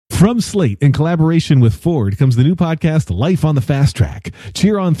From Slate, in collaboration with Ford, comes the new podcast, Life on the Fast Track.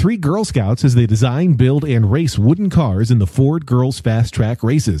 Cheer on 3 Girl Scouts as they design, build, and race wooden cars in the Ford Girls Fast Track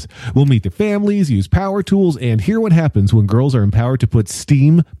races. We'll meet their families, use power tools, and hear what happens when girls are empowered to put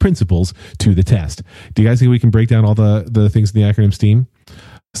STEAM principles to the test. Do you guys think we can break down all the things in the acronym STEAM?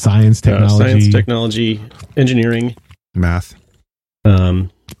 Science, technology, engineering, math.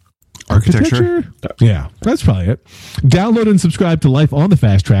 Architecture? Yeah, that's probably it. Download and subscribe to Life on the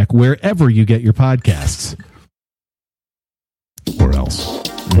Fast Track wherever you get your podcasts. Or else.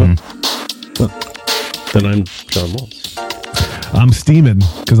 Then I'm John Waltz. I'm Steeman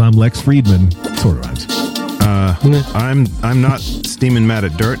because I'm Lex Friedman. Sort of rhymes. I'm not steaming mad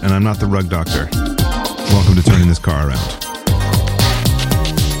at dirt, and I'm not the rug doctor. Welcome to turning this car around.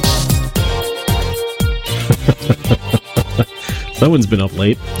 Someone's been up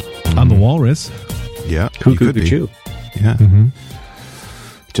late. I'm the Walrus. Yeah. Cuckoo. Yeah. Mm-hmm.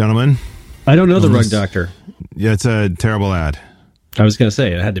 Gentlemen. I don't know the rug doctor. Yeah, it's a terrible ad. I was going to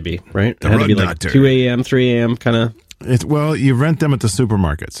say, it had to be, right? It had to be like doctor. 2 a.m., 3 a.m. kind of. Well, you rent them at the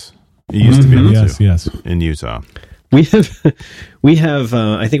supermarkets. You used to be able to. Yes. In Utah. We have,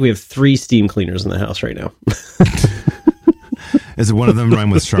 I think we have 3 steam cleaners in the house right now. Is it one of them rhyme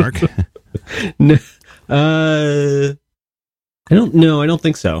with shark? No, I don't know. I don't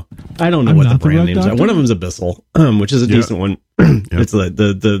think so. I don't know what the brand names are. One of them's Abyssal, which is a decent one. It's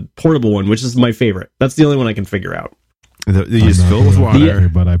the portable one, which is my favorite. That's the only one I can figure out. You just fill with water,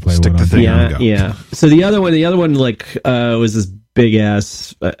 but I play stick the thing on and go. Yeah. So the other one, like, was this big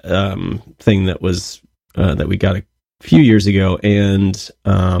ass thing that was that we got a few years ago, and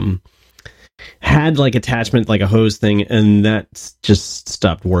had like attachment, like a hose thing, and that just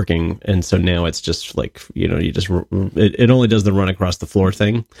stopped working. And so now it's just like, it only does the run across the floor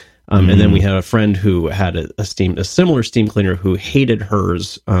thing. And then we had a friend who had a similar steam cleaner who hated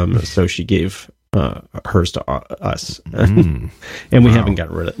hers. So she gave hers to us, and we haven't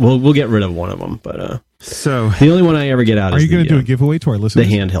gotten rid of. We'll get rid of one of them, but so the only one I ever get out. Are you going to do a giveaway to our listeners?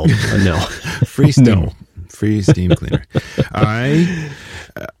 The handheld? No, free steam, free steam cleaner.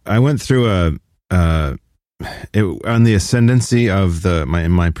 I went through on the ascendancy of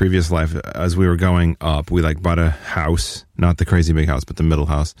in my previous life, as we were going up, we like bought a house, not the crazy big house, but the middle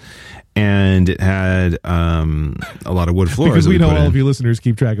house, and it had a lot of wood floors. Because we know all of you listeners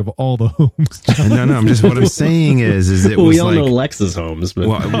keep track of all the homes. No. What I'm saying is it was we all know Lex's homes, but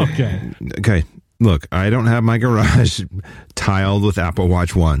okay. Look, I don't have my garage tiled with Apple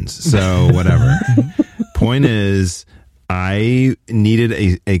Watch 1s, so whatever. Point is, I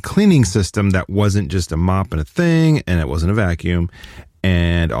needed a cleaning system that wasn't just a mop and a thing, and it wasn't a vacuum.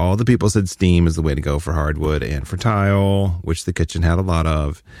 And all the people said steam is the way to go for hardwood and for tile, which the kitchen had a lot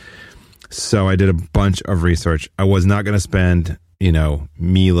of. So I did a bunch of research. I was not going to spend,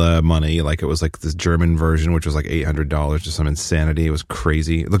 Miele money. Like, it was like this German version, which was like $800, just some insanity. It was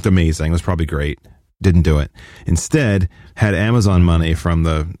crazy. It looked amazing. It was probably great. Didn't do it. Instead, had Amazon money from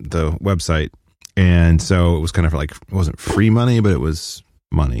the website. And so it was kind of like, it wasn't free money, but it was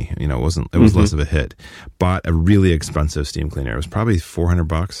money. It was less of a hit. Bought a really expensive steam cleaner. It was probably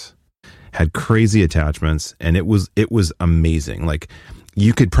 $400. Had crazy attachments, and it was amazing. Like,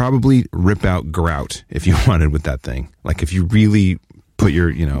 you could probably rip out grout if you wanted with that thing. Like, if you really put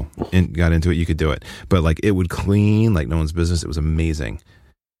your, got into it, you could do it. But like, it would clean like no one's business. It was amazing.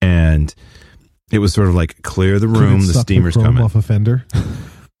 And it was sort of like, clear the room, the steamer's coming. Off a fender.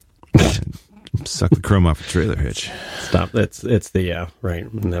 Suck the chrome off a trailer hitch. Stop. It's the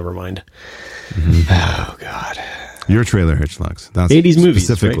right. Never mind. Mm-hmm. Oh God. Your trailer hitch, Lux. That's 80s movies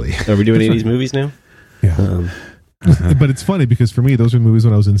specifically. Right? Are we doing 80s movies now? Yeah. But it's funny because for me, those are movies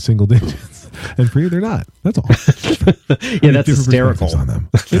when I was in single digits, and for you, they're not. That's all. Yeah, that's hysterical. On them.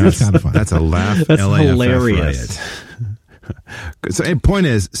 That's kind of fun. That's a laugh. That's LAFF hilarious. Riot. So, point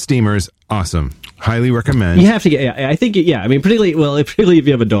is, steamers, awesome. Highly recommend. You have to get. I think. Yeah. I mean, particularly if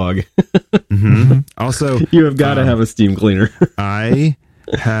you have a dog. Also, you have got to have a steam cleaner. I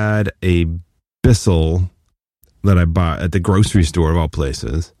had a Bissell that I bought at the grocery store of all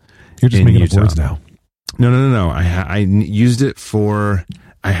places. You're just making up words now. No. I used it for.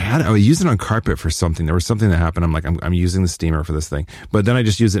 I used it on carpet for something. There was something that happened. I'm like, I'm using the steamer for this thing. But then I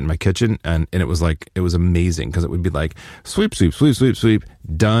just used it in my kitchen, and it was like, it was amazing because it would be like, sweep,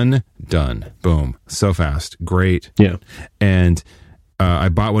 done, boom. So fast. Great. Yeah. And I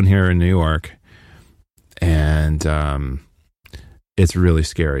bought one here in New York, and it's really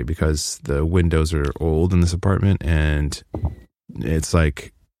scary because the windows are old in this apartment, and it's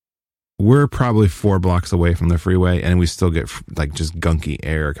like, we're probably 4 blocks away from the freeway, and we still get like just gunky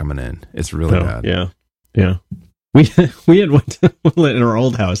air coming in. It's really bad. Yeah. we had one in our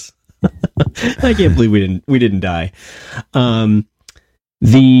old house. I can't believe we didn't die.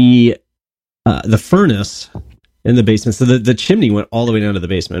 The furnace in the basement. So the chimney went all the way down to the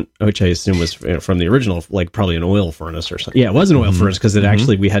basement, which I assume was from the original, like probably an oil furnace or something. Yeah, it was an oil furnace because it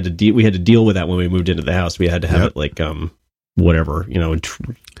actually we had to deal with that when we moved into the house. We had to have it like whatever,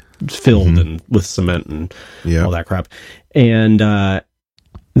 filled and with cement and all that crap. And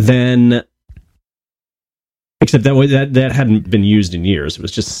then, except that hadn't been used in years. It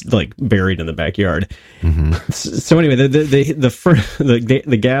was just like buried in the backyard. So anyway,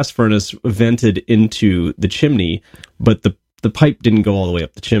 the gas furnace vented into the chimney, but the pipe didn't go all the way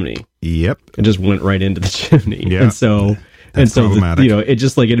up the chimney. Yep, it just went right into the chimney. Yeah. And so it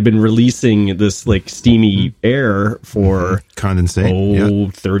just like it had been releasing this like steamy air for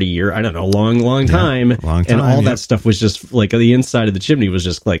condensate 30 years. I don't know, long time. And all that stuff was just like the inside of the chimney was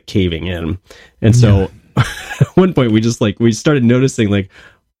just like caving in. And so at one point we started noticing like,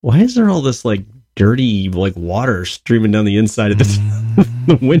 why is there all this like dirty like water streaming down the inside of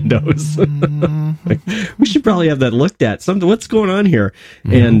the windows? Like, we should probably have that looked at. What's going on here?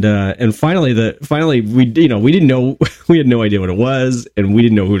 And finally we didn't know, we had no idea what it was, and we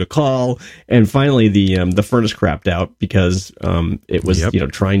didn't know who to call. And finally the furnace crapped out because it was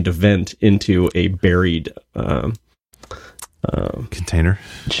trying to vent into a buried container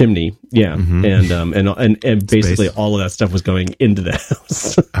chimney, and basically all of that stuff was going into the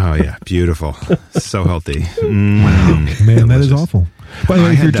house. Oh yeah, beautiful, so healthy. Wow, man, that is awful. By the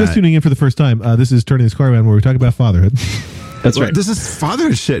way, if you're just tuning in for the first time, this is Turning the Car Around, where we talk about fatherhood. That's right. This is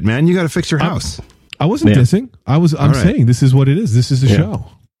fatherhood shit, man. You got to fix your house. I wasn't dissing. I'm saying this is what it is. This is a show.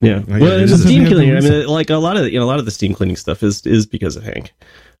 Yeah. Well, the steam cleaning. I mean, like a lot of the steam cleaning stuff is because of Hank.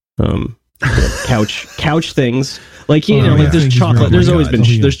 Couch things. Like like there's chocolate. There's always been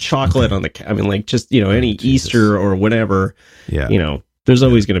there's chocolate on the. I mean, like just any Easter or whatever. Yeah. There's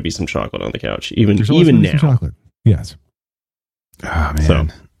always going to be some chocolate on the couch, even now. Chocolate. Yes. Oh man. So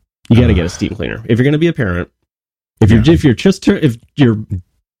you got to get a steam cleaner if you're going to be a parent. If you're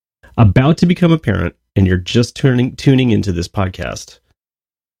about to become a parent and you're just tuning into this podcast,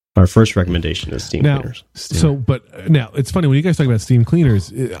 our first recommendation is steam cleaners. But now it's funny when you guys talk about steam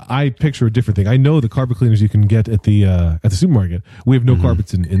cleaners. I picture a different thing. I know the carpet cleaners you can get at the supermarket. We have no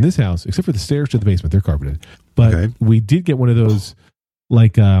carpets in this house except for the stairs to the basement. They're carpeted. But we did get one of those,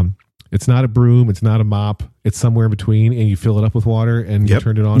 like it's not a broom, it's not a mop, it's somewhere in between, and you fill it up with water and you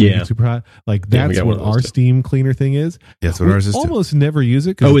turn it on and it's super hot. Like that's what our steam cleaner thing is. That's what ours is. Almost never use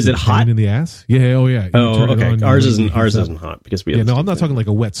it. Oh, is it hot in the ass? Yeah. Oh, yeah. Oh, okay. Ours isn't hot because we. Yeah, no, I'm not talking like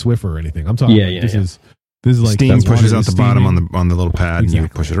a wet Swiffer or anything. I'm talking. This is like steam pushes out the bottom on the little pad and you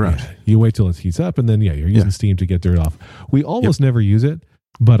push it around. Yeah. You wait till it heats up and then you're using steam to get dirt off. We almost never use it,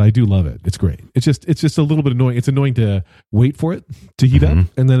 but I do love it. It's great. It's just a little bit annoying. It's annoying to wait for it to heat up,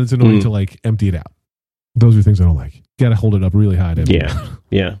 and then it's annoying to like empty it out. Those are things I don't like. Got to hold it up really high.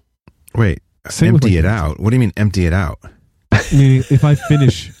 Yeah. Wait, empty it out? What do you mean empty it out? Meaning, if I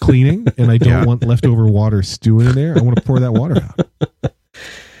finish cleaning and I don't want leftover water stewing in there, I want to pour that water out.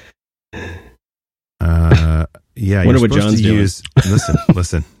 Yeah, wonder what John's doing.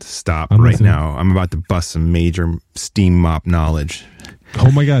 Listen, stop now. I'm about to bust some major steam mop knowledge.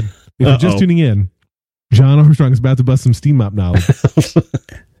 Oh my God. If you're just tuning in, John Armstrong is about to bust some steam mop knowledge.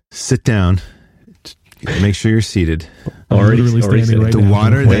 Sit down. Make sure you're seated. Already right the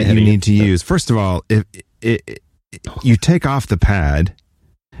water that you need to use. First of all, if you take off the pad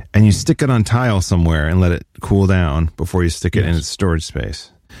and you stick it on tile somewhere and let it cool down before you stick it in its storage space.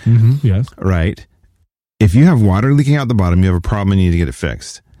 Yes. Right. If you have water leaking out the bottom, you have a problem and you need to get it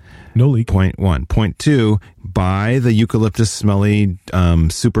fixed. No leak. Point 1. Point 2, buy the eucalyptus smelly,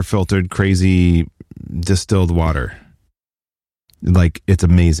 super filtered, crazy distilled water. Like, it's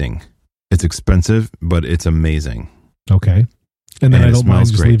amazing. It's expensive, but it's amazing. Okay. And then I don't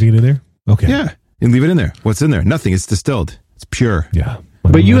mind just leaving it in there? Okay. Yeah. And leave it in there. What's in there? Nothing. It's distilled. It's pure. Yeah.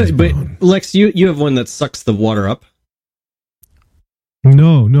 But Lex, you have one that sucks the water up?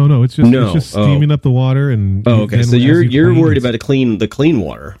 No. It's just steaming up the water and. Oh, okay. So you're worried about the clean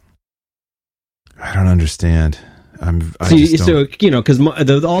water. I don't understand. Because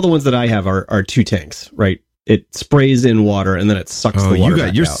all the ones that I have are 2 tanks, right? It sprays in water and then it sucks the water.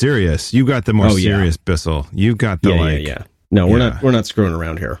 You're serious. You got the more serious Bissell. You got the Yeah. No, we're not screwing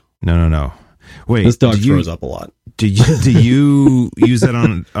around here. No. Wait, this dog throws up a lot. Do you use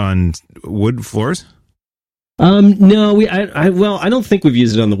that on wood floors? No, I don't think we've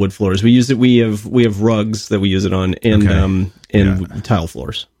used it on the wood floors. We have rugs that we use it on and tile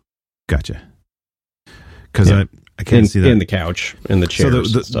floors. Gotcha. Because I can't see that. And the couch and the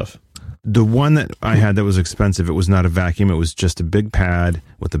chairs and stuff. The one that I had that was expensive, it was not a vacuum. It was just a big pad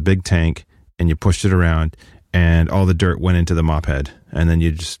with a big tank, and you pushed it around, and all the dirt went into the mop head, and then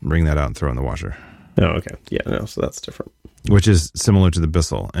you just wring that out and throw it in the washer. Oh, okay. Yeah, no, so that's different. Which is similar to the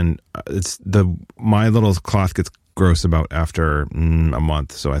Bissell, and my little cloth gets gross about after a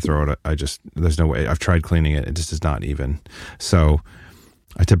month, so I throw it. There's no way. I've tried cleaning it; it just is not even. So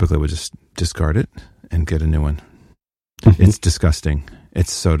I typically would just discard it and get a new one. It's disgusting.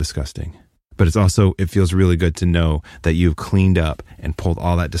 It's so disgusting. But it feels really good to know that you've cleaned up and pulled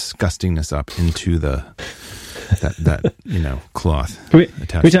all that disgustingness up into that cloth.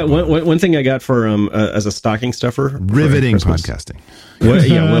 Can we tell one thing I got for as a stocking stuffer? Riveting podcasting.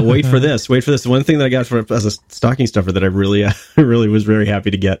 Wait for this. One thing that I got as a stocking stuffer that I really was very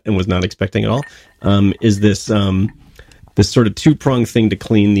happy to get and was not expecting at all is this sort of two-pronged thing to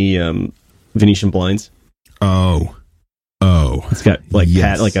clean the Venetian blinds. Oh, it's got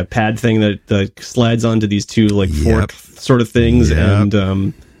like a pad thing that slides onto these two fork sort of things,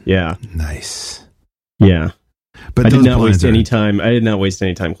 and nice. Yeah, but I did not waste any time. I did not waste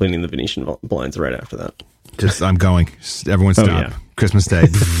any time cleaning the Venetian blinds right after that. I'm going. Everyone stop. Yeah. Christmas Day.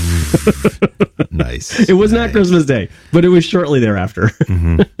 Nice. It was not Christmas Day, but it was shortly thereafter.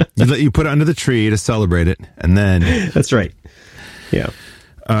 Mm-hmm. You put it under the tree to celebrate it, and then that's right. Yeah.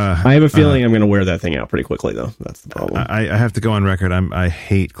 I have a feeling I'm going to wear that thing out pretty quickly, though. That's the problem. I have to go on record. I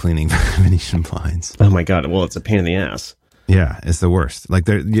hate cleaning Venetian blinds. Oh my god! Well, it's a pain in the ass. Yeah, it's the worst. Like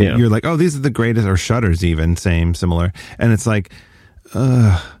you're like, oh, these are the greatest, or shutters even, similar, and it's like,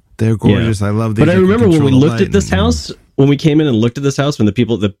 they're gorgeous. Yeah. I love these. But I remember when we looked at this house, when we came in and looked at this house, when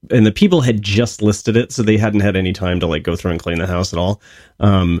the people had just listed it, so they hadn't had any time to go through and clean the house at all.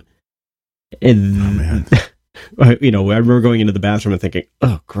 Oh man. I remember going into the bathroom and thinking,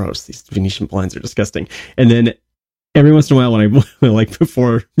 "Oh, gross! These Venetian blinds are disgusting." And then every once in a while, when I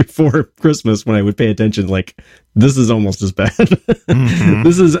before Christmas, when I would pay attention, this is almost as bad. Mm-hmm.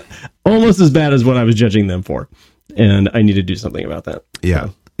 This is almost as bad as what I was judging them for, and I need to do something about that. Yeah,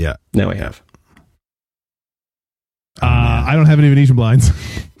 so, yeah. Now I have. I don't have any Venetian blinds.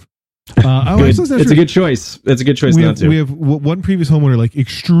 It's a good choice. It's a good choice not to. We have one previous homeowner,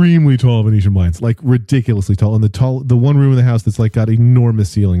 extremely tall Venetian blinds, ridiculously tall. And the one room in the house that's got enormous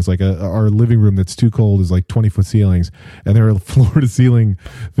ceilings, our living room that's too cold is 20-foot ceilings, and there are floor to ceiling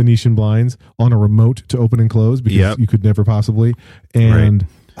Venetian blinds on a remote to open and close because you could never possibly. And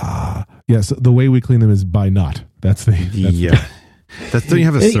so the way we clean them is by knot. That's the Don't you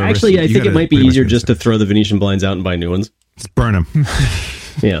have a service? Actually, I think it might be easier just to throw the Venetian blinds out and buy new ones. Just burn them.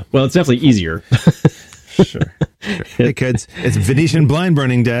 Yeah, well, it's definitely easier. Sure. Hey, kids, it's Venetian blind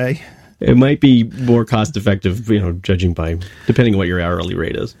burning day. It might be more cost effective, judging by depending on what your hourly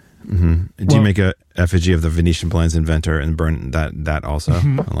rate is. Mm-hmm. Do you make a effigy of the Venetian blinds inventor and burn that also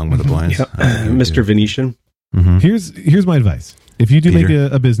along with the blinds? Yep. Mr. Venetian. Mm-hmm. Here's my advice: if you do make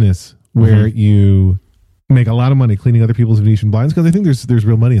a business where you make a lot of money cleaning other people's Venetian blinds, because I think there's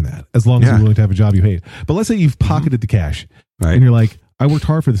real money in that, as long as you're willing to have a job you hate. But let's say you've pocketed the cash, right? And you're like, I worked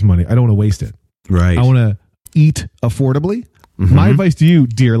hard for this money. I don't want to waste it. Right. I want to eat affordably. Mm-hmm. My advice to you,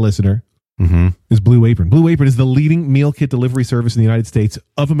 dear listener, is Blue Apron. Blue Apron is the leading meal kit delivery service in the United States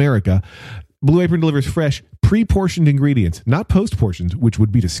of America. Blue Apron delivers fresh, pre-portioned ingredients, not post-portioned, which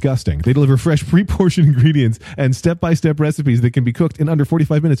would be disgusting. They deliver fresh, pre-portioned ingredients and step-by-step recipes that can be cooked in under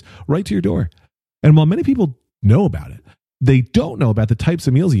 45 minutes right to your door. And while many people know about it, they don't know about the types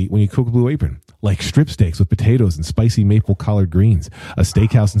of meals you eat when you cook Blue Apron, like strip steaks with potatoes and spicy maple collard greens, a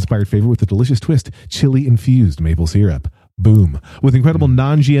steakhouse-inspired favorite with a delicious twist, chili-infused maple syrup. Boom. With incredible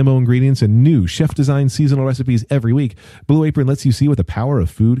non-GMO ingredients and new chef-designed seasonal recipes every week, Blue Apron lets you see what the power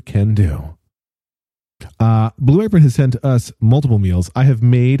of food can do. Blue Apron has sent us multiple meals. I have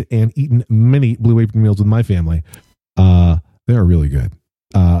made and eaten many Blue Apron meals with my family. They are really good.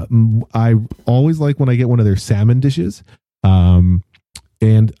 I always like when I get one of their salmon dishes.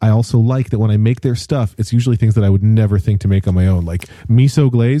 And I also like that when I make their stuff, it's usually things that I would never think to make on my own, like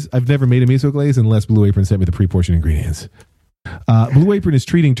miso glaze. I've never made a miso glaze unless Blue Apron sent me the pre-portioned ingredients. Blue Apron is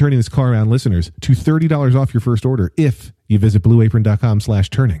treating Turning This Car Around listeners to $30 off your first order if you visit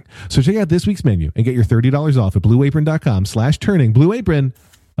blueapron.com/turning. So check out this week's menu and get your $30 off at blueapron.com/turning. Blue Apron,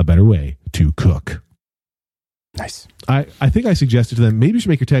 a better way to cook. Nice. I think I suggested to them, maybe you should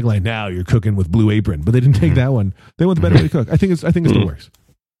make your tagline, now you're cooking with Blue Apron, but they didn't take that one. They want the better way to cook. I think it still works.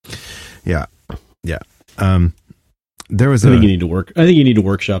 Yeah. Yeah. There was I think you need to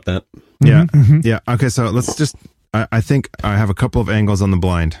workshop that. Yeah. Yeah. Okay. So let's just, I think I have a couple of angles on the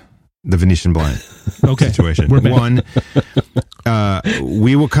Venetian blind situation. One,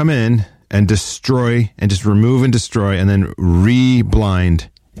 we will come in and destroy and just remove and destroy and then re-blind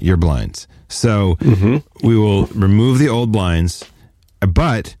your blinds. So we will remove the old blinds,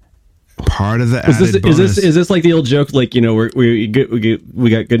 but part of the added bonus... Is this like the old joke? Like, you know, we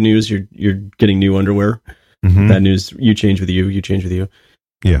got good news. You're getting new underwear. Bad news. You change with you. You change with you.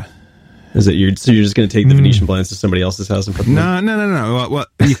 Yeah. Is it you're just going to take the Venetian blinds to somebody else's house and put them in? No. Well,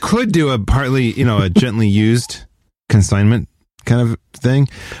 you could do a partly, a gently used consignment kind of thing,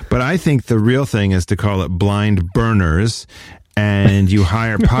 but I think the real thing is to call it blind burners, and you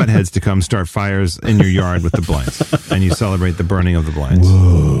hire potheads to come start fires in your yard with the blinds, and you celebrate the burning of the blinds.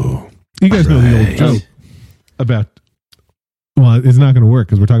 Whoa! You guys know the old joke about. Well, it's not going to work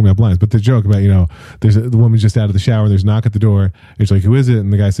because we're talking about blinds. But the joke about, the woman's just out of the shower. There's a knock at the door. And she's like, "Who is it?"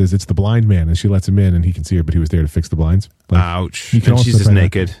 And the guy says, "It's the blind man." And she lets him in, and he can see her, but he was there to fix the blinds. Like, ouch! And she's just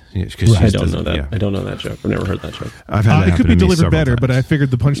naked. I don't know that. Yeah. I don't know that joke. I've never heard that joke. I've had that it could be delivered better, but I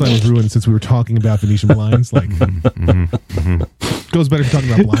figured the punchline was ruined since we were talking about Venetian blinds. Like, goes better if you're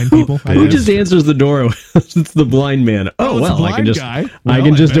talking about blind people. Who just answers the door? It's the blind man. Oh, well, I can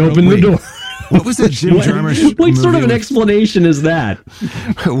just open the door. What was that Jim Jarmusch What sort of an explanation is that?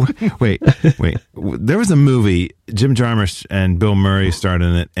 Wait. There was a movie, Jim Jarmusch and Bill Murray starred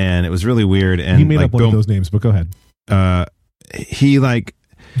in it, and it was really weird. And he made up one of those names, but go ahead.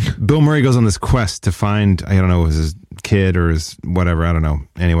 Bill Murray goes on this quest to find, I don't know, it was his kid or his whatever, I don't know.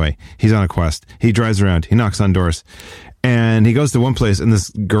 Anyway, he's on a quest. He drives around, he knocks on doors, and he goes to one place, and this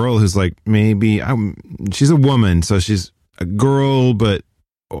girl who's like, she's a woman, so she's a girl, but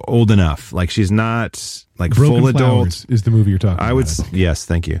old enough. Like, she's not like Broken full Flowers adult. Is the movie you're talking about? Yes,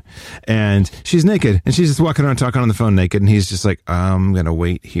 thank you. And she's naked, and she's just walking around talking on the phone naked, and he's just like, I'm going to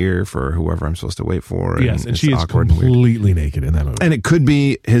wait here for whoever I'm supposed to wait for. Yes, and she is completely naked in that movie. And it could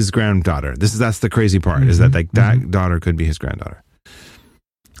be his granddaughter. That's the crazy part, is that that daughter could be his granddaughter.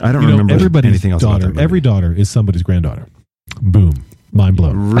 I don't remember anything else about that movie. Every daughter is somebody's granddaughter. Boom. Mind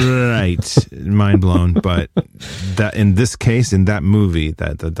blown. Right. Mind blown. But that in this case, in that movie,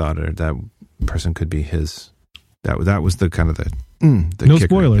 that the daughter, that person could be his. That was the kind of the no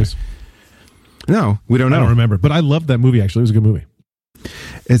spoilers. Right. No, we don't know. I don't remember. But I loved that movie, actually. It was a good movie.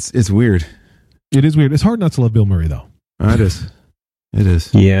 It's weird. It is weird. It's hard not to love Bill Murray, though. It is. It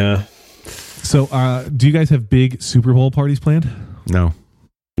is. Yeah. So, do you guys have big Super Bowl parties planned? No.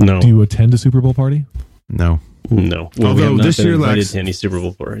 Do you attend a Super Bowl party? No. Well, although this year, invited to any Super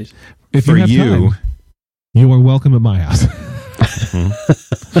Bowl parties. If for you are welcome at my house.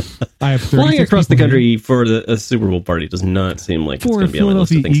 I have flying across the country for a Super Bowl party does not seem like it's going to be on my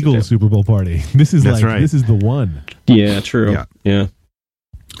list of things Eagles Super Bowl party. This is this is the one. Yeah, true. Yeah.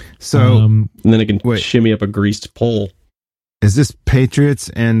 So and then I can shimmy up a greased pole. Is this Patriots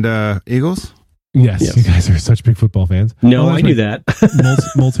and Eagles? Yes, you guys are such big football fans. No, I knew that.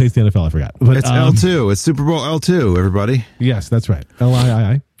 Moltz hates the NFL, I forgot. But, it's L2. It's Super Bowl L2, everybody. Yes, that's right.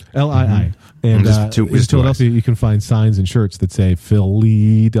 L-I-I. And in Philadelphia, you can find signs and shirts that say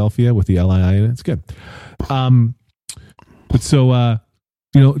Philadelphia with the L-I-I in it. It's good. But so,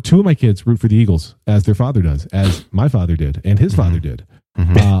 two of my kids root for the Eagles, as their father does, as my father did, and his father did.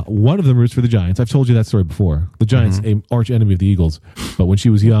 One of them roots for the Giants. I've told you that story before. The Giants, an arch enemy of the Eagles, but when she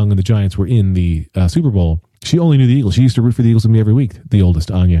was young and the Giants were in the Super Bowl, she only knew the Eagles. She used to root for the Eagles with me every week, the oldest,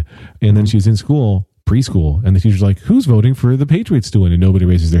 Anya. And then she was in school, preschool, and the teacher's like, "Who's voting for the Patriots to win?" And nobody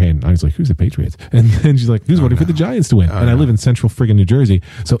raises their hand. And I was like, "Who's the Patriots?" And then she's like, "Who's voting for the Giants to win?" And I live in central friggin' New Jersey,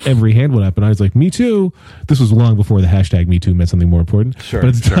 so every hand went up, and I was like, "Me too." This was long before the hashtag Me Too meant something more important. But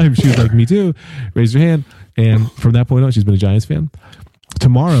at the time, she was like, "Me too," raised her hand, and from that point on, she's been a Giants fan.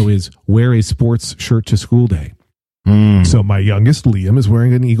 Tomorrow is wear a sports shirt to school day. So my youngest, Liam, is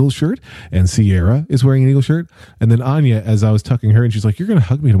wearing an Eagles shirt, and Sierra is wearing an Eagles shirt. And then Anya, as I was tucking her in, she's like, "You're going to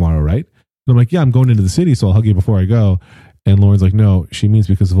hug me tomorrow, right?" And I'm like, "Yeah, I'm going into the city, so I'll hug you before I go." And Lauren's like, "No, she means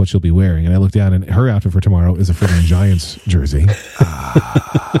because of what she'll be wearing." And I look down, and her outfit for tomorrow is a freaking Giants jersey.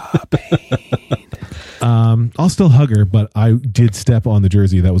 I'll still hug her, but I did step on the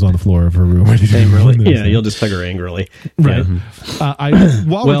jersey that was on the floor of her room. Angrily? Yeah, you'll just hug her angrily. Right. Yeah.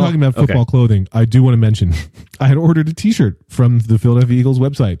 While we're talking about football clothing, I do want to mention I had ordered a T-shirt from the Philadelphia Eagles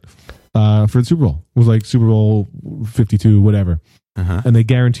website for the Super Bowl. It was like Super Bowl 52, whatever. And they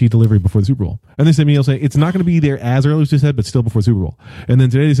guarantee delivery before the Super Bowl. And they sent me an email saying it's not going to be there as early as you said, but still before the Super Bowl. And then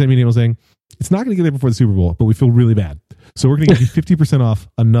today they sent me an email saying it's not going to get there before the Super Bowl, but we feel really bad. So we're going to give you 50% off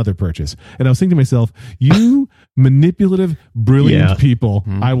another purchase. And I was thinking to myself, you manipulative, brilliant people,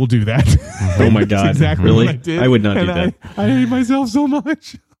 I will do that. Oh my God. Exactly really? what I did. I would not do that. I hate myself so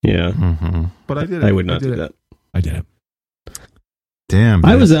much. Yeah. But I did it. I would not do that. I did it. Damn.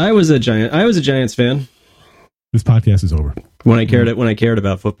 I was a Giants fan. This podcast is over. When I cared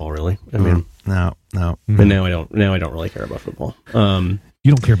about football, really. I mean, no. But now I don't really care about football.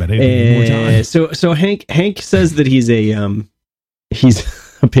 You don't care about anything anymore, John. So Hank says that he's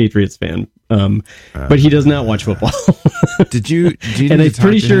a Patriots fan, but he does not watch football. Did you and I'm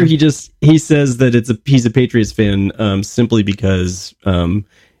pretty sure he says that he's a Patriots fan simply because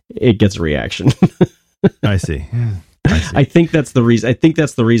it gets a reaction. I see. I think that's the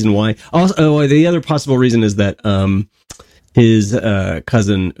reason why. Also, the other possible reason is that his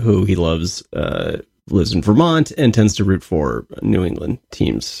cousin, who he loves, lives in Vermont and tends to root for New England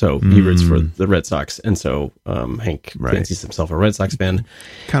teams. So he roots for the Red Sox, and so Hank fancies himself a Red Sox fan.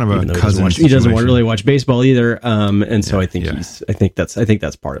 Kind of a cousin. He doesn't really watch baseball either, and so I think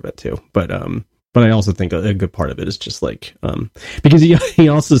that's part of it too. But I also think a good part of it is just like, because he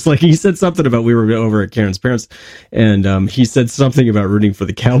also is like, he said something about, we were over at Karen's parents, and he said something about rooting for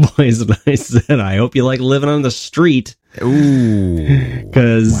the Cowboys, and I said, I hope you like living on the street. Ooh,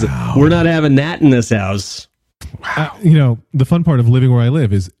 because we're not having that in this house. The fun part of living where I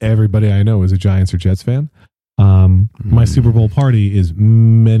live is everybody I know is a Giants or Jets fan. My Super Bowl party is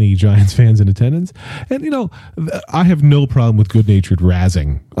many Giants fans in attendance. And, I have no problem with good-natured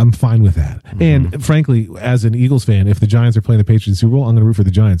razzing. I'm fine with that. Mm-hmm. And frankly, as an Eagles fan, if the Giants are playing the Patriots in the Super Bowl, I'm going to root for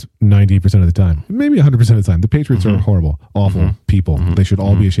the Giants 98% of the time. Maybe 100% of the time. The Patriots are horrible, awful people. They should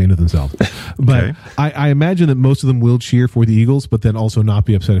all be ashamed of themselves. But I imagine that most of them will cheer for the Eagles, but then also not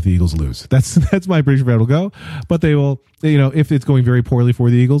be upset if the Eagles lose. That's my prediction for how it'll go. But they will, if it's going very poorly for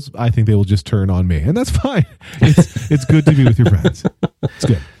the Eagles, I think they will just turn on me. And that's fine. It's good to be with your friends. It's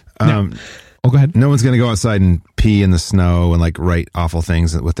good. Now, go ahead. No one's going to go outside and pee in the snow and write awful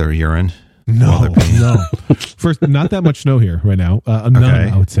things with their urine. No. First, not that much snow here right now. None,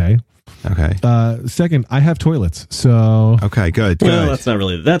 I would say. Okay. Second, I have toilets, so okay, good. Well, that's not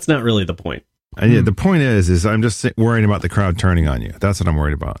really the point. Yeah, the point is I'm just worrying about the crowd turning on you. That's what I'm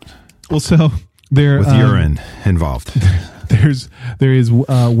worried about. Well, so there with urine involved. There is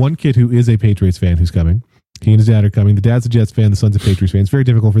one kid who is a Patriots fan who's coming. He and his dad are coming. The dad's a Jets fan. The son's a Patriots fan. It's very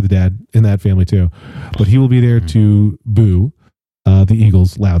difficult for the dad in that family too, but he will be there to boo the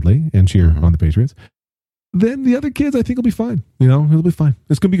Eagles loudly and cheer on the Patriots. Then the other kids, I think, will be fine. It'll be fine.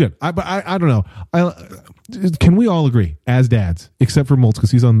 It's going to be good. I don't know. Can we all agree, as dads, except for Moltz,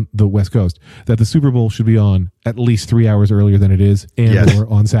 because he's on the West Coast, that the Super Bowl should be on at least 3 hours earlier than it is, or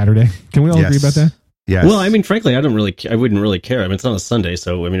on Saturday? Can we all agree about that? Yes. Well, I mean, frankly, I wouldn't really care. I mean, it's on a Sunday,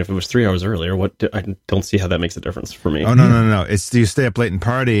 so I mean, if it was 3 hours earlier, I don't see how that makes a difference for me. Oh no! It's you stay up late and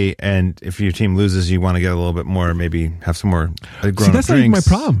party, and if your team loses, you want to get a little bit more, maybe have some more grown-up drinks. That's not even my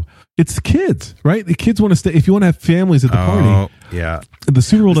problem. It's kids, right? The kids want to stay. If you want to have families at the party, the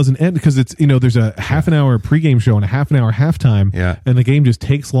Super Bowl doesn't end because it's there's a half an hour pregame show and a half an hour halftime, and the game just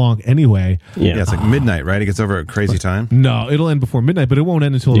takes long anyway. Yeah, it's like midnight, right? It gets over at crazy time. No, it'll end before midnight, but it won't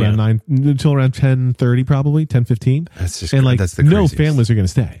end until around 10:30, probably 10:15. That's just that's the no families are going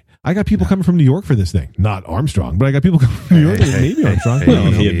to stay. I got people coming from New York for this thing, not Armstrong, but I got people coming from New York. Maybe Armstrong. Well,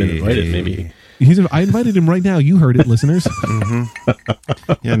 if he had been invited, maybe. I invited him right now. You heard it, listeners.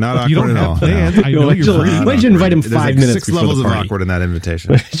 Yeah, not awkward you don't at have all. Plans. I know you're free. Why did you invite him 5 minutes? 6 levels of awkward in that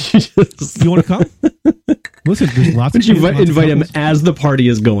invitation. You want to come? Listen, there's lots of. Would you invite him as the party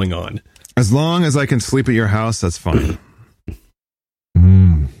is going on? As long as I can sleep at your house, that's fine.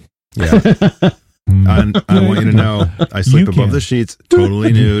 Yeah. I want you to know I sleep above the sheets,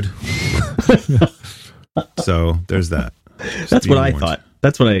 totally nude. So there's that. That's what I thought.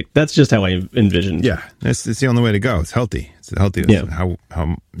 That's just how I envisioned. Yeah, it's the only way to go. It's healthy. It's healthy. Yeah. How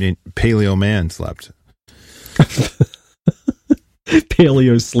paleo man slept.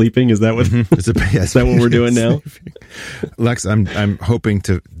 Paleo sleeping, is that what? Is that what we're doing now? Lex, I'm hoping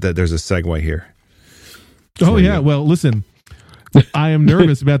that there's a segue here. Oh yeah. Well, listen, I am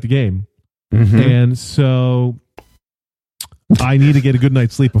nervous about the game, and so I need to get a good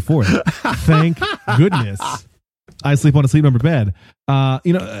night's sleep before it. Thank goodness I sleep on a Sleep Number bed.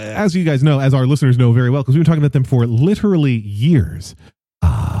 As you guys know, as our listeners know very well, because we've been talking about them for literally years.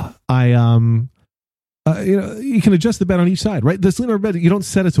 You can adjust the bed on each side, right? The Sleep Number bed, you don't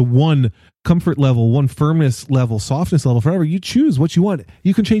set it to one comfort level, one firmness level, softness level forever. You choose what you want.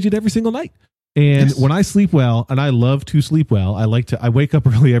 You can change it every single night. And when I sleep well, and I love to sleep well, I wake up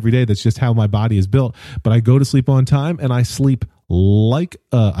early every day. That's just how my body is built. But I go to sleep on time, and I sleep like,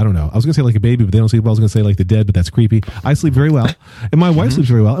 I don't know. I was going to say like a baby, but they don't sleep well. I was going to say like the dead, but that's creepy. I sleep very well, and my wife sleeps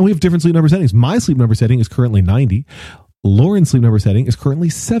very well. And we have different Sleep Number settings. My Sleep Number setting is currently 90. Lauren's Sleep Number setting is currently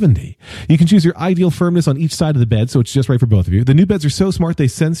 70. You can choose your ideal firmness on each side of the bed, so it's just right for both of you. The new beds are so smart, they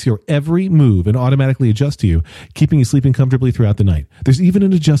sense your every move and automatically adjust to you, keeping you sleeping comfortably throughout the night. There's even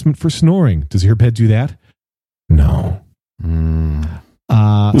an adjustment for snoring. Does your bed do that? No.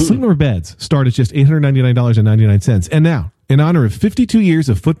 Sleep Number beds start at just $899.99. And now, In honor of 52 years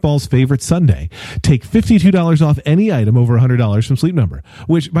of football's favorite Sunday, take $52 off any item over $100 from Sleep Number.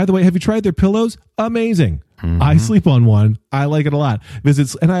 Which, by the way, have you tried their pillows? Amazing. I sleep on one. I like it a lot.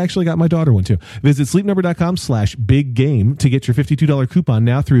 And I actually got my daughter one too. Visit sleepnumber.com/biggame to get your $52 coupon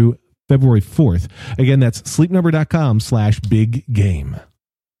now through February 4th. Again, that's sleepnumber.com/biggame.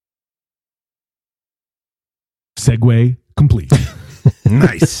 Segue complete.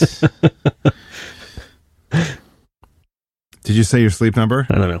 Nice. Did you say your sleep number?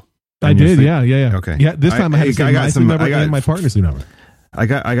 I don't know. I did, yeah. Okay. Yeah, this time I had to say my sleep number and my partner's sleep number. I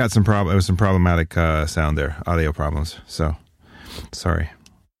got some problem. It was some problematic sound there, audio problems. So sorry.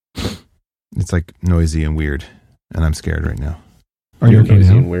 It's like noisy and weird, and I'm scared right now. Are you okay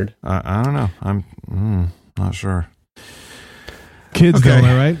noisy now? and weird? I don't know. I'm not sure. Kids, Okay. though, am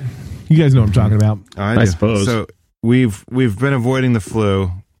I right? You guys know what I'm talking about. I suppose. So we've been avoiding the flu.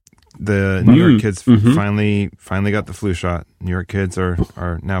 The New York kids finally got the flu shot. New York kids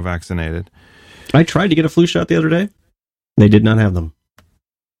are now vaccinated. I tried to get a flu shot the other day. They did not have them.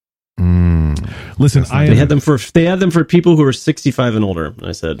 Listen, They had them for people who are 65 and older. And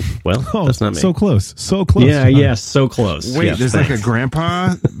I said, "Well, that's not me." So close, so close. Yeah, so close. Wait, Yeah, there's like a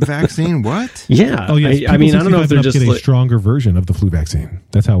grandpa vaccine? What? Yeah. Oh yes. I mean, I don't know if they're just get a like, stronger version of the flu vaccine.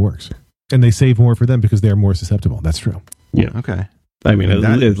 That's how it works, and they save more for them because they're more susceptible. That's true. yeah. Okay. I mean, at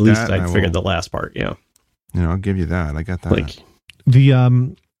least that I I figured will- the last part. Yeah. I'll give you that. I got that. Like,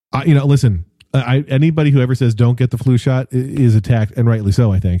 The listen. Anybody who ever says don't get the flu shot is attacked, and rightly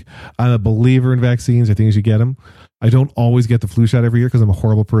so. I think I'm a believer in vaccines. I think you should get them. I don't always get the flu shot every year because I'm a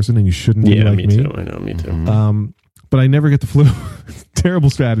horrible person, and you shouldn't be like me too. I know, me too. But I never get the flu. Terrible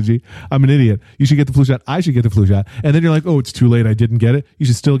strategy. I'm an idiot. You should get the flu shot. I should get the flu shot. And then you're like, oh, it's too late. I didn't get it. You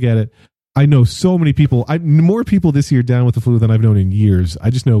should still get it. I know so many people. More people this year down with the flu than I've known in years. I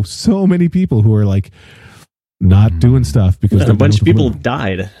just know so many people who are like not doing stuff because a bunch of people flu.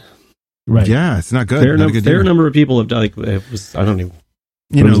 died. Right. Yeah, it's not good. Not a good Fair year. number of people have died. Like, it was, I don't even.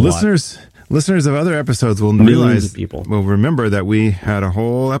 You It know, was a lot. listeners of other episodes will Millions realize, of people. will remember that we had a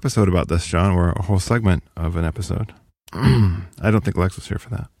whole episode about this, John, or a whole segment of an episode. I don't think Lex was here for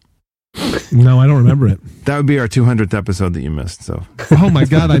that. No, I don't remember it. That would be our 200th episode that you missed. So Oh my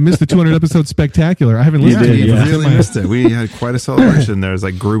God, I missed the 200 episode spectacular. I haven't listened to it. you yet. really missed it. We had quite a celebration. There's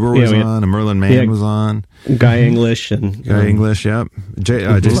like Gruber was on, and Merlin Mann was on. Guy English and Guy English, yep.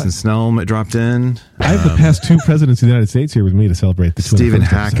 Jason Snell dropped in. I have the past two presidents of the United States here with me to celebrate the 200th Stephen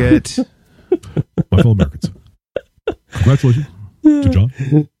episode. Hackett. My fellow Americans. Congratulations to John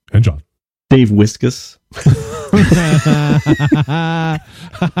and John. Dave Wiskus.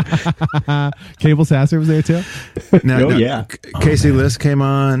 Cable Sasser was there too. Now, yeah. Casey List came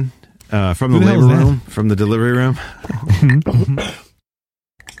on from the Who the hell labor is that? room, from the delivery room.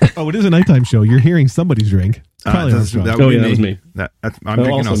 Oh, it is a nighttime show. You're hearing somebody's drink. Probably Armstrong. that would be that was me. I'm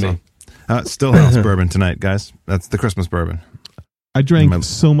drinking also also. me. Stillhouse bourbon tonight, guys. That's the Christmas bourbon. I drank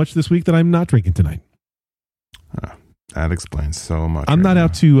so much this week that I'm not drinking tonight. That explains so much. I'm not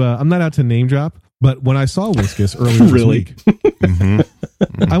out to name drop, but when I saw Whiskus earlier Really? this week,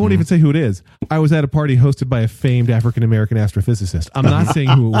 I won't even say who it is. I was at a party hosted by a famed African American astrophysicist. I'm not saying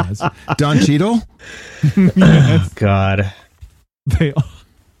who it was. Don Cheadle. Yes, God. they all.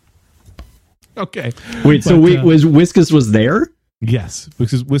 Okay. Wait, so But, was Wiskus was there? Yes,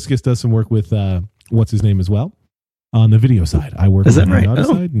 because Whiskus does some work with what's his name as well on the video side. I work Is on that the right? audio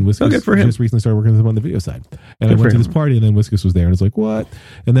Oh. side, and Whiskus Okay, for him. just recently started working with him on the video side. And I Good went for to this him. party, and then Whiskus was there, and I was like, "What?"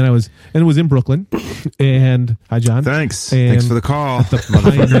 And then it was in Brooklyn. And hi, John. Thanks. And Thanks for the call.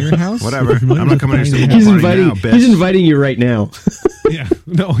 The Pioneer House. Whatever. If you're familiar I'm not with the coming to your Pioneer school House. party now, bitch. He's inviting you right now. Yeah,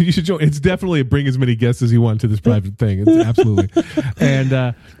 no, you should join. It's definitely a bring as many guests as you want to this private thing. It's absolutely.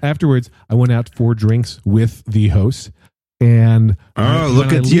 And afterwards, I went out for drinks with the host. And Oh, when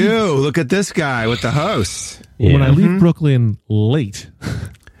look I at leave- you. Look at this guy with the host. When I Yeah. leave Brooklyn late,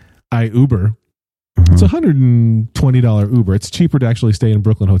 I Uber. It's $120 Uber. It's cheaper to actually stay in a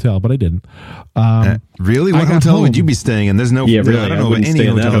Brooklyn hotel, but I didn't. Really? I What got hotel home. would you be staying in? There's no. Yeah, really, I don't I know of wouldn't any stay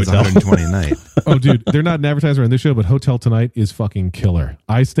in that hotel that's hotel. 120 a night. Oh, dude, they're not an advertiser on this show, but Hotel Tonight is fucking killer.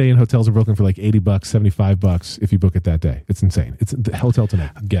 I stay in hotels in Brooklyn for like $80, $75 if you book it that day. It's insane. It's the Hotel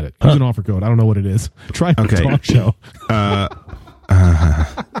Tonight. Get it. Use an offer code. I don't know what it is. Try a Okay. talk show.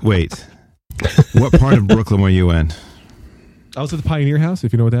 Wait. What part of Brooklyn were you in? I was at the Pioneer House,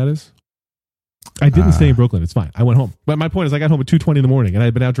 if you know what that is. I didn't stay in Brooklyn. It's fine. I went home. But my point is, I got home at 2:20 in the morning, and I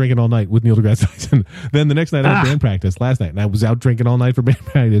had been out drinking all night with Neil deGrasse Tyson. Then the next night, I had band practice last night, and I was out drinking all night for band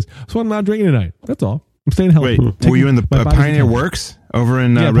practice. So I'm not drinking tonight. That's all. I'm staying healthy. Wait, were you in the My body's Pioneer healthy. Works over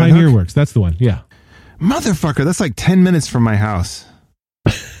in Yeah, Red Pioneer Hook? Works. That's the one. Yeah. Motherfucker, that's like 10 minutes from my house.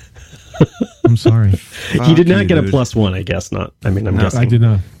 I'm sorry. He did not get a dude. +1, I guess not. I mean, I'm guessing. I did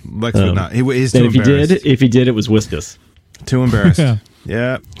not. Lex would not. He's And too embarrassed. if he did, it was Whiskas. Too embarrassed. Yeah.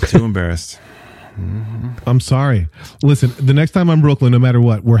 Yeah, too embarrassed. I'm sorry. Listen, the next time I'm in Brooklyn, no matter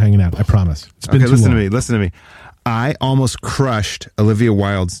what, we're hanging out. I promise. It's been Okay, too listen long. to me. Listen to me. I almost crushed Olivia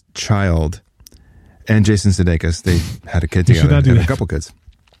Wilde's child and Jason Sudeikis. They had a kid You should together. not do and that. a couple kids.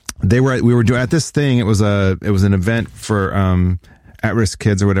 We were doing at this thing. It was an event for at-risk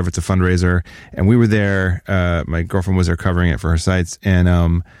kids or whatever. It's a fundraiser, and we were there. My girlfriend was there covering it for her sites,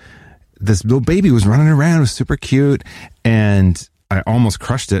 and this little baby was running around. It was super cute, and I almost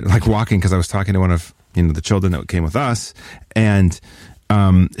crushed it, like walking, because I was talking to one of the children that came with us, and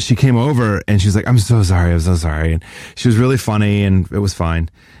she came over and she was like, I'm so sorry, and she was really funny, and it was fine,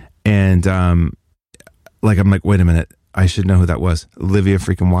 and I'm like, wait a minute, I should know who that was. Olivia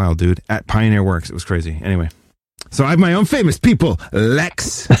freaking Wilde, dude, at Pioneer Works. It was crazy. Anyway, so I have my own famous people,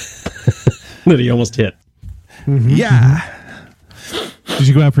 Lex. That he almost hit. Yeah. Did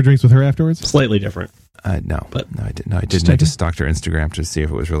you go out for drinks with her afterwards? Slightly different. No, But- I didn't. I Just just stalked her Instagram to see if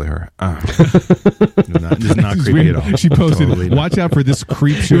it was really her. It's not It's creepy weird. at all. She posted, Totally not. watch out for this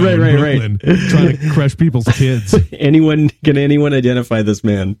creep show Right, in right, Brooklyn trying to crush people's kids. Can anyone identify this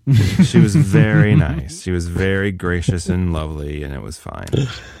man? She was very nice. She was very gracious and lovely, and it was fine.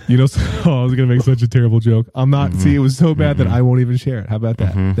 You know, I was going to make such a terrible joke. I'm not. See, it was so bad that I won't even share it. How about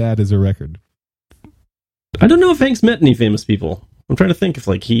that? That is a record. I don't know if Hank's met any famous people. I'm trying to think if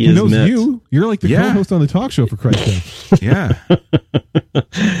he He has knows met. you. You're like the Yeah. co-host on the talk show, for Christ's sake. Yeah.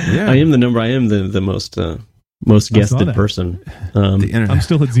 Yeah. I am the most saw guested that. person. The internet. I'm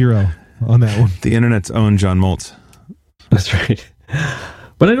still at 0 on that one. The internet's own John Moltz. That's right.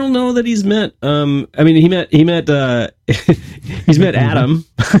 But I don't know that he's met. I mean, he met. He's met Adam.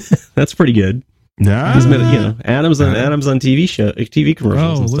 That's pretty good. Yeah. He's met. Adam's on TV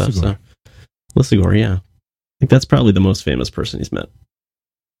commercials Oh, and stuff. Lissagore. So Lissagore, yeah. I think that's probably the most famous person he's met.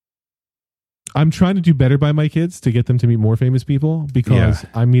 I'm trying to do better by my kids to get them to meet more famous people because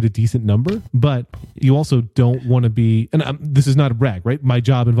I meet a decent number, but you also don't want to be, and this is not a brag, right? My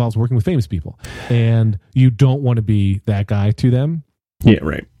job involves working with famous people, and you don't want to be that guy to them. Yeah,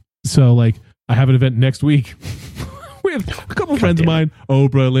 right. So, I have an event next week with a couple friends of mine,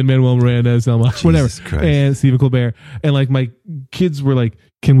 Oprah, Lin-Manuel Miranda, Selma, whatever, Christ. and Stephen Colbert. And my kids were like,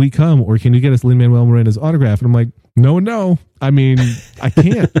 can we come or can you get us Lin-Manuel Miranda's autograph? And I'm like, no. I mean, I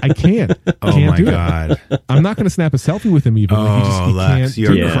can't. Oh Can't my do God. it. I'm not going to snap a selfie with him even. Oh, he Lex, can't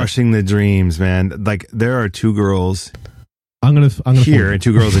you're do it. crushing the dreams, man. There are two girls I'm gonna here and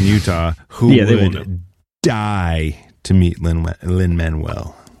two girls in Utah who Yeah, they won't know. would die to meet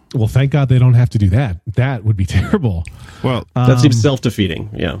Lin-Manuel. Well, thank God they don't have to do that. That would be terrible. Well, That seems self-defeating.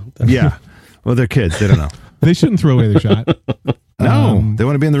 Yeah. yeah. Well, they're kids. They don't know. They shouldn't throw away their shot. No, they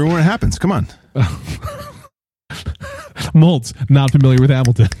want to be in the room when it happens. Come on. Moltz, not familiar with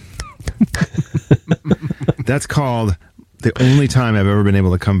Hamilton. That's called the only time I've ever been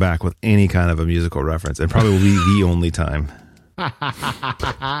able to come back with any kind of a musical reference, and probably will be the only time.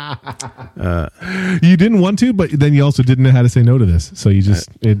 You didn't want to, but then you also didn't know how to say no to this. So you just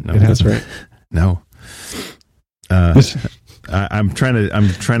it That's happened. right. No. I'm trying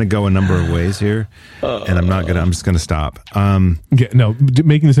to go a number of ways here, and I'm just gonna stop. Yeah, no,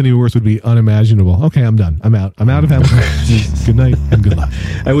 making this any worse would be unimaginable. Okay, I'm done. I'm out. I'm out of Hamilton. Good night and good luck.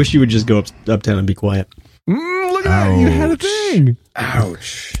 I wish you would just go uptown and be quiet. Look at that. You had a thing.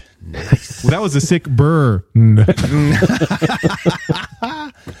 Ouch. Well, that was a sick burr.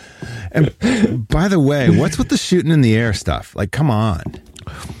 And by the way, what's with the shooting in the air stuff? Like, come on.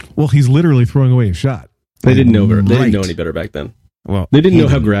 Well, he's literally throwing away a shot. They didn't know better. They didn't know Right. any better back then. Well, They didn't know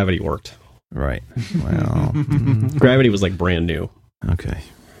how gravity worked. Right. Well, Gravity was brand new. okay.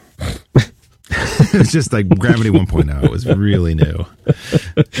 It's just like Gravity 1.0. It was really new.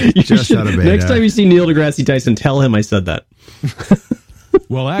 You Just should- out of beta. next time you see Neil deGrasse Tyson, tell him I said that.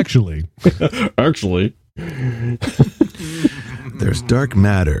 Well, actually, Actually, There's dark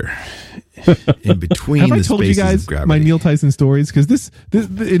matter in between have I the told you spaces guys of gravity. my Neil Tyson stories? Because this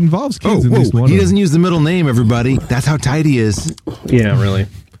it involves Oh, kids in least whoa. one. He of doesn't them. use the middle name, everybody. That's how tight he is. yeah, really.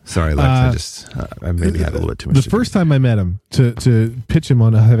 Sorry, Lex. I maybe had a little bit too much. The to first time I met him to pitch him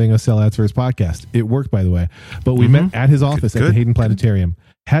on having us sell ads for his podcast, it worked, by the way. But we met at his office at the Good. Hayden Planetarium.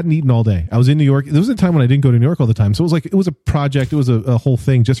 Hadn't eaten all day. I was in New York. There was a time when I didn't go to New York all the time. So it was a project. It was a whole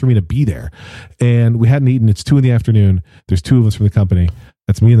thing just for me to be there. And we hadn't eaten. It's 2 PM. There's 2 of us from the company.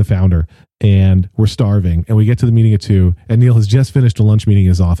 That's me and the founder. And we're starving. And we get to the meeting at 2. And Neil has just finished a lunch meeting in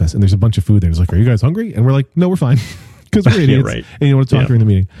his office. And there's a bunch of food there. He's like, "Are you guys hungry?" And we're like, "No, we're fine." Because we're idiots. right. And you want to talk Yeah. during the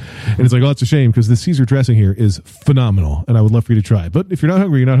meeting. And it's like, "Oh, it's a shame because the Caesar dressing here is phenomenal. And I would love for you to try. But if you're not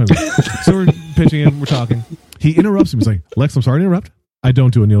hungry, you're not hungry." So we're pitching in. We're talking. He interrupts me. He's like, Lex, I'm sorry to interrupt. I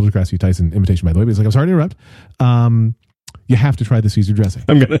don't do a Neil deGrasse Tyson imitation, by the way. But he's like, I'm sorry to interrupt. You have to try the Caesar dressing.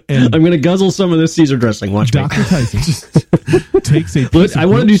 I'm gonna guzzle some of this Caesar dressing. Watch me. Dr. Tyson just takes a piece I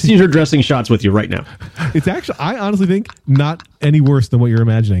want to do Caesar dressing shots with you right now. It's actually, I honestly think, not any worse than what you're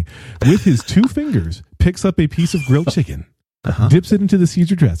imagining. With his 2 fingers, picks up a piece of grilled chicken, dips it into the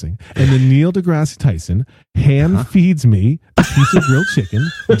Caesar dressing, and then Neil deGrasse Tyson hand feeds me a piece of grilled chicken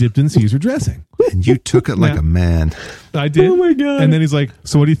dipped in Caesar dressing. And you took it like a man. I did. Oh my God. And then he's like,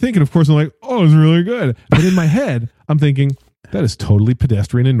 so what do you think? And of course I'm like, oh, it's really good. But in my head, I'm thinking, that is totally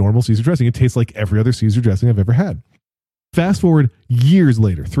pedestrian and normal Caesar dressing. It tastes like every other Caesar dressing I've ever had. Fast forward years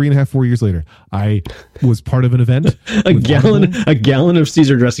later, 3.5, 4 years later, I was part of an event. A gallon of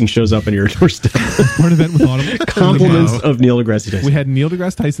Caesar dressing shows up in your doorstep. Part of an event with Audible. Compliments of Neil deGrasse Tyson. We had Neil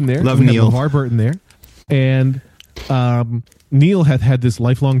deGrasse Tyson there. Love we Neil. had LeVar Burton there. And Neil had this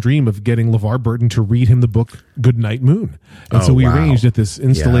lifelong dream of getting LeVar Burton to read him the book Goodnight Moon. And so we arranged at this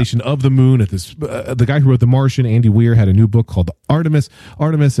installation of the moon at this, the guy who wrote The Martian, Andy Weir, had a new book called Artemis,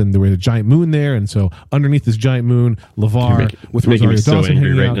 and there was a giant moon there. And so underneath this giant moon, LeVar with Rosario Dawson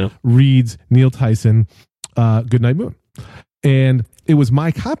hanging right out, now. reads Neil Tyson, Goodnight Moon. And it was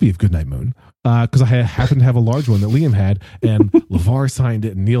my copy of Goodnight Moon. Because I happened to have a large one that Liam had, and LeVar signed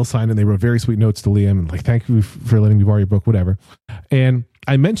it, and Neil signed it, and they wrote very sweet notes to Liam, and like, thank you for letting me borrow your book, whatever. And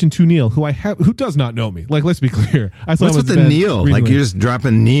I mentioned to Neil, who does not know me. Like, let's be clear. I saw What's with the Neil? Like, you're just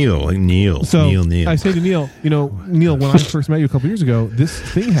dropping Neil. Like, Neil. So Neil. I say to Neil, Neil, when I first met you a couple years ago, this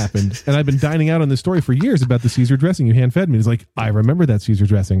thing happened, and I've been dining out on this story for years about the Caesar dressing you hand fed me. He's like, I remember that Caesar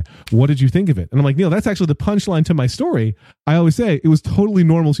dressing. What did you think of it? And I'm like, Neil, that's actually the punchline to my story. I always say it was totally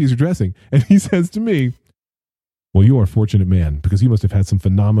normal Caesar dressing. And he says to me, well, you are a fortunate man because you must have had some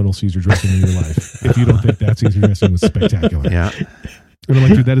phenomenal Caesar dressing in your life if you don't think that Caesar dressing was spectacular. Yeah. And I'm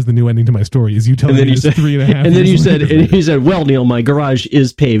like, dude, that is the new ending to my story. Is you telling me this 3.5? And then you said, well, Neil, my garage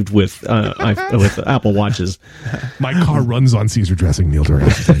is paved with Apple Watches. My car runs on Caesar dressing, Neil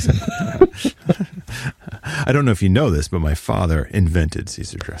deGrasse Tyson. I don't know if you know this, but my father invented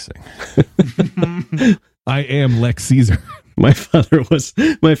Caesar dressing. I am Lex Caesar. My father was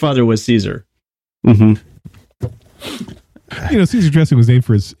Caesar. Mm-hmm. Caesar dressing was named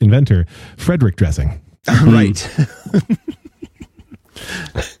for its inventor, Frederick Dressing. Right.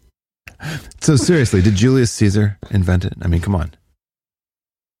 So seriously, did Julius Caesar invent it? I mean, come on.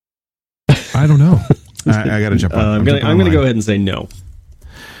 I don't know. I got to jump on. I'm going to go ahead and say no.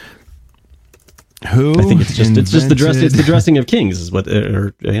 Who? I think it's just the dress. It's the dressing of kings, is what,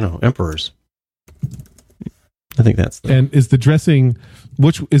 or emperors. I think that's. And is the dressing?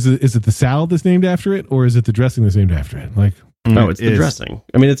 Which is it? Is it the salad that's named after it, or is it the dressing that's named after it? Like, no, it's the dressing.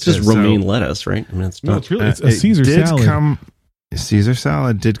 I mean, it's just romaine lettuce, right? I mean, it's not. No, it's really it's a Caesar salad. Caesar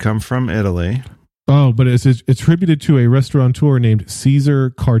salad did come from Italy. Oh, but it's attributed to a restaurateur named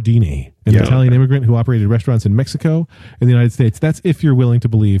Caesar Cardini, an Italian immigrant who operated restaurants in Mexico and the United States. That's if you're willing to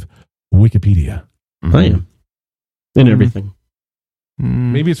believe Wikipedia. Mm-hmm. I am. In everything.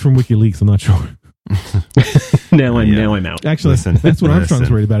 Maybe it's from WikiLeaks. I'm not sure. Now I'm out. Actually, that's what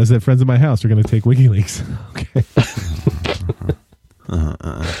Armstrong's worried about, is that friends at my house are going to take WikiLeaks. Okay.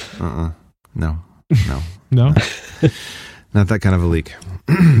 No? Not that kind of a leak.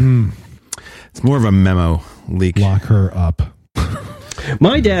 It's more of a memo leak. Lock her up.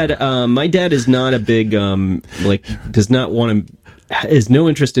 My dad is not a big does not want to, has no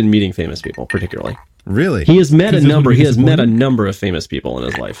interest in meeting famous people particularly. Really? He has met a number of famous people in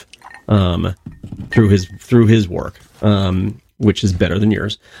his life, through his work, which is better than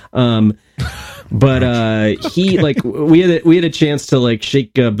yours. But he we had a chance to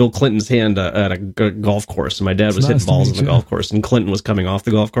shake Bill Clinton's hand at a golf course, and my dad was hitting balls on the golf course, and Clinton was coming off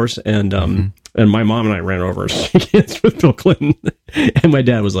the golf course, and my mom and I ran over and shook hands with Bill Clinton, and my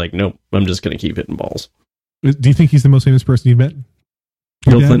dad was like, "Nope, I'm just going to keep hitting balls." Do you think he's the most famous person you've met?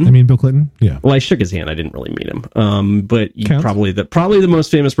 Bill Clinton? I mean, Bill Clinton? Yeah. Well, I shook his hand. I didn't really meet him. But probably the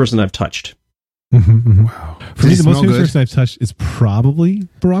most famous person I've touched. Mm-hmm, mm-hmm. Wow. For me, the most famous person I've touched is probably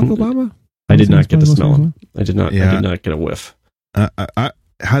Barack Obama. I did not get to smell him. I did not get a whiff. How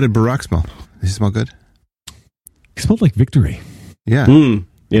did Barack smell? Did he smell good? He smelled like victory. Yeah.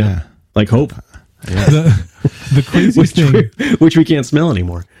 Yeah. Like hope. Yeah. The craziest thing, which we can't smell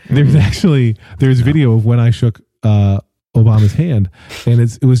anymore. There's video of when I shook Obama's hand, and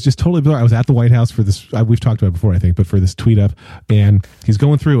it was just totally bizarre. I was at the White House for this. We've talked about it before, I think, but for this tweet up, and he's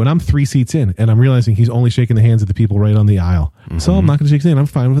going through, and I'm 3 seats in, and I'm realizing he's only shaking the hands of the people right on the aisle. So I'm not going to shake his hand. I'm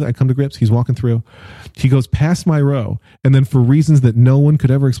fine with it. I come to grips. He's walking through. He goes past my row, and then for reasons that no one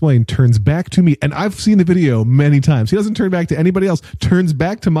could ever explain, turns back to me. And I've seen the video many times. He doesn't turn back to anybody else. Turns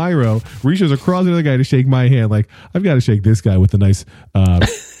back to my row, reaches across the other guy to shake my hand. Like, I've got to shake this guy with the nice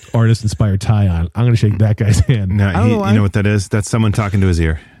artist-inspired tie on. I'm going to shake that guy's hand. No, you know what that is? That's someone talking to his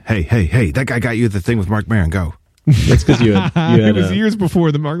ear. Hey, that guy got you the thing with Mark Maron. Go. That's because you had it was years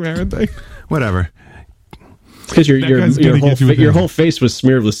before the Mark Maron thing. Whatever. Because your whole face was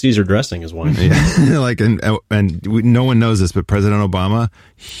smeared with Caesar dressing is one. Yeah. Like and no one knows this, but President Obama,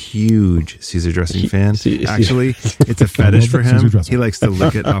 huge Caesar dressing fan. Actually, it's a fetish for him. He likes to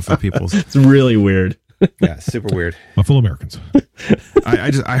lick it off of people's. It's really weird. Yeah, super weird. Full Americans.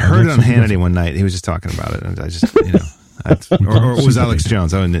 I heard it on Hannity one night. He was just talking about it, and I just or it was Alex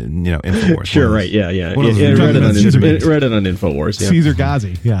Jones. Oh, Infowars. Sure, right? Yeah. Read it on Infowars. Yeah. Caesar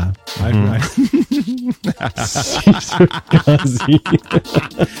Ghazi. Yeah. Caesar Ghazi.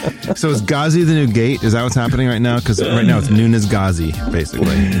 So is Ghazi the new gate? Is that what's happening right now? Because right now it's Nunes Ghazi, basically.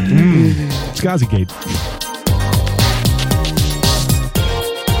 It's Ghazi Gate.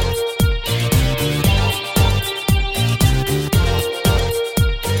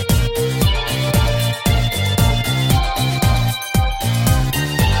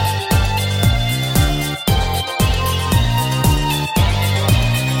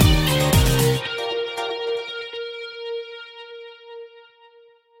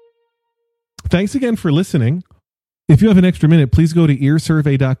 Thanks again for listening. If you have an extra minute, please go to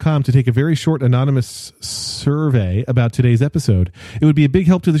earsurvey.com to take a very short anonymous survey about today's episode. It would be a big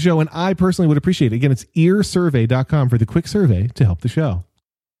help to the show, and I personally would appreciate it. Again, it's earsurvey.com for the quick survey to help the show.